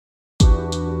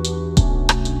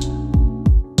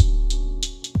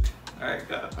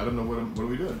go. I don't know what are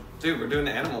we doing? Dude, we're doing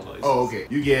animal noises. Oh, okay.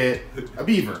 You get a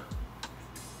beaver.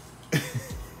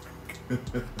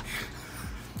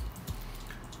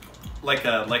 Like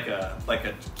a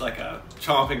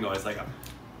chomping noise, like a.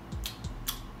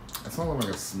 That sounds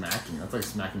like a smacking. That's like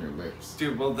smacking your lips.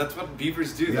 Dude, well, that's what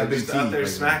beavers do. Yeah, They're just big out teeth, there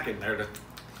like smacking. They're the...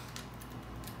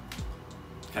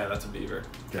 Okay, that's a beaver.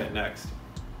 Okay, next.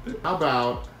 How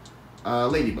about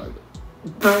ladybug?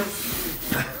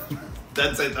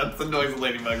 That's it. That's the noise a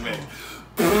ladybug makes.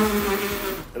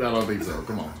 I don't think so.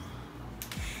 Come on.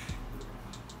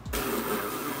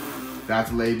 That's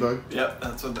a ladybug? Yep,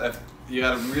 that's what. If you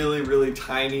got a really, really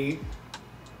tiny,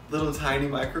 little tiny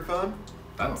microphone.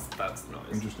 That's the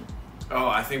noise. Interesting. Oh,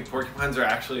 I think porcupines are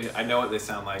actually. I know what they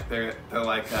sound like. They're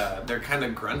like they're kind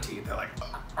of grunty. They're like.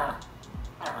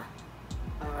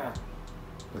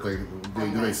 Like,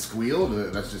 do they squeal?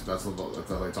 That's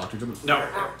how they talk to each other? No.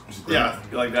 Yeah,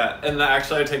 like that. And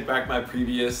actually, I take back my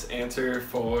previous answer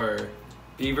for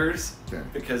beavers. Okay.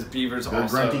 Because beavers They're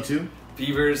also. grunty too?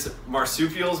 Beavers,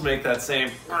 marsupials make that same.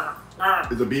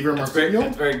 Is a beaver a It's very, marsupial?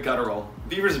 it's very guttural.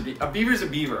 Beaver's a beaver's a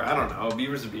beaver. I don't know. A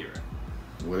beaver's a beaver.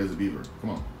 What is a beaver? Come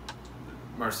on.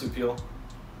 Marsupial.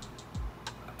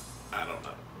 I don't know.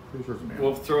 Pretty sure it's a man.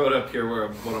 We'll throw it up here where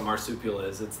what a marsupial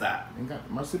is. It's that.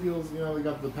 Marsupials, they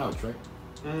got the pouch, right?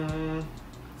 It's a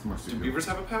Do marsupial. beavers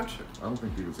have a pouch? I don't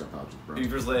think beavers have pouches, bro.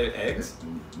 Beavers lay eggs?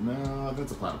 No,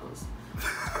 that's a platypus.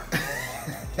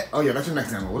 Oh yeah, that's your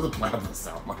next animal. What does a platypus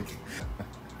sound like?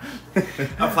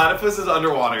 A platypus is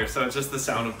underwater, so it's just the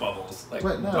sound of bubbles. Like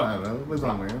Wait, no, it lives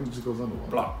on land. It just goes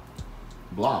underwater. Blop.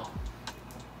 Blop.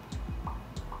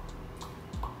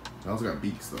 They also got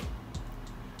beaks though.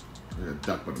 They're a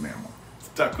duck but a mammal.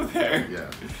 Stuck with hair.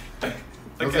 Yeah.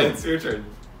 Okay, it's your turn.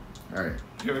 All right.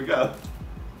 Here we go.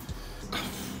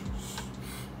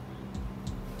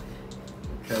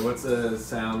 Okay, what's a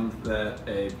sound that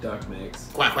a duck makes?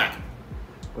 Quack quack.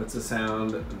 What's a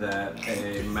sound that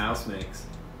a mouse makes?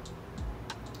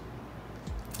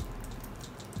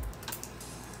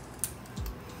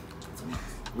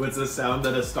 What's a sound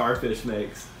that a starfish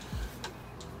makes?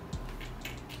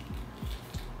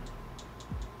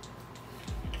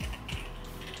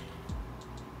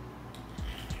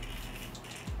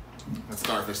 That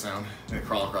starfish sound. They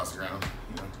crawl across the ground.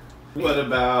 You know? What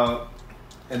about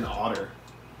an otter?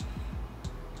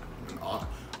 An otter.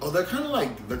 Oh, they're kind of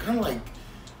like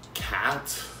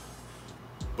cat,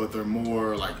 but they're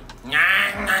more like.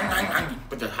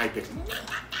 But they're high pitched.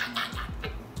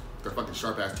 They're fucking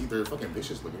sharp ass teeth. They're fucking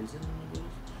vicious looking.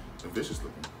 They're vicious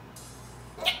looking.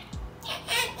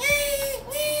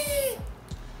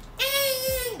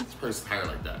 It's pretty higher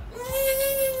like that.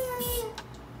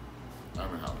 I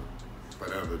don't know how, but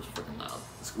they're just fucking loud.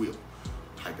 Squeal.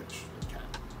 High pitch. Like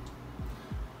cat.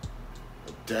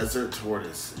 A desert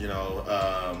tortoise.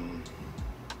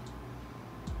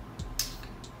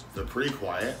 They're pretty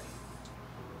quiet.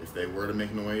 If they were to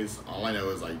make noise, all I know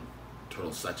is like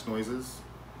turtle sex noises.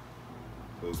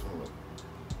 Those one like.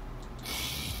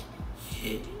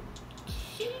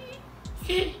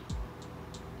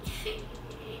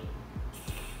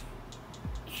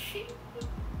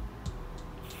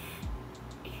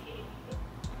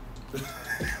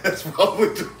 That's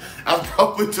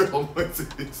probably turtle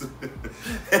noises.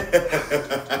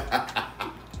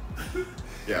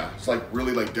 Yeah, it's like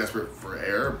really like desperate for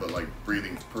air, but like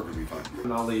breathing perfectly fine.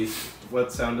 Nolly,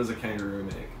 what sound does a kangaroo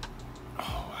make?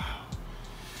 Oh wow.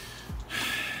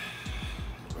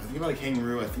 When I think about a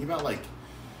kangaroo, I think about like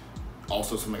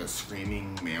also something like a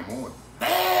screaming mammal.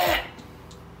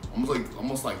 Like,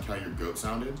 almost like how your goat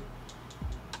sounded.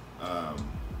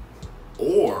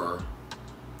 Or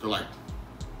they're like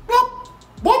whoop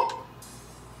whoop.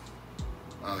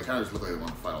 They kind of just look like they want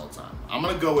to fight all the time. I'm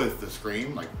gonna go with the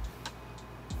scream, like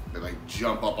they like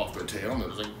jump up off their tail and they're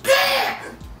just like bah!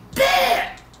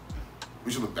 Bah!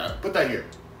 We should look that. Put that here.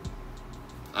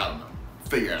 I don't know.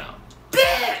 Figure it out.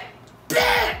 Bah!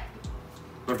 Bah!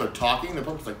 But if they're talking, they're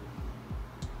probably just like,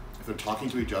 if they're talking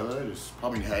to each other, just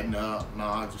probably head nod,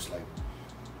 just like.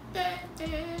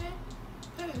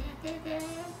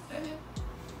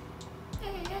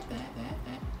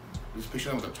 Just picture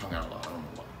them with their tongue out a lot. I don't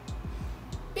know why.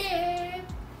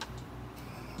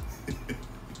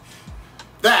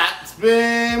 That's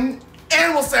been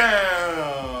Animal Sound.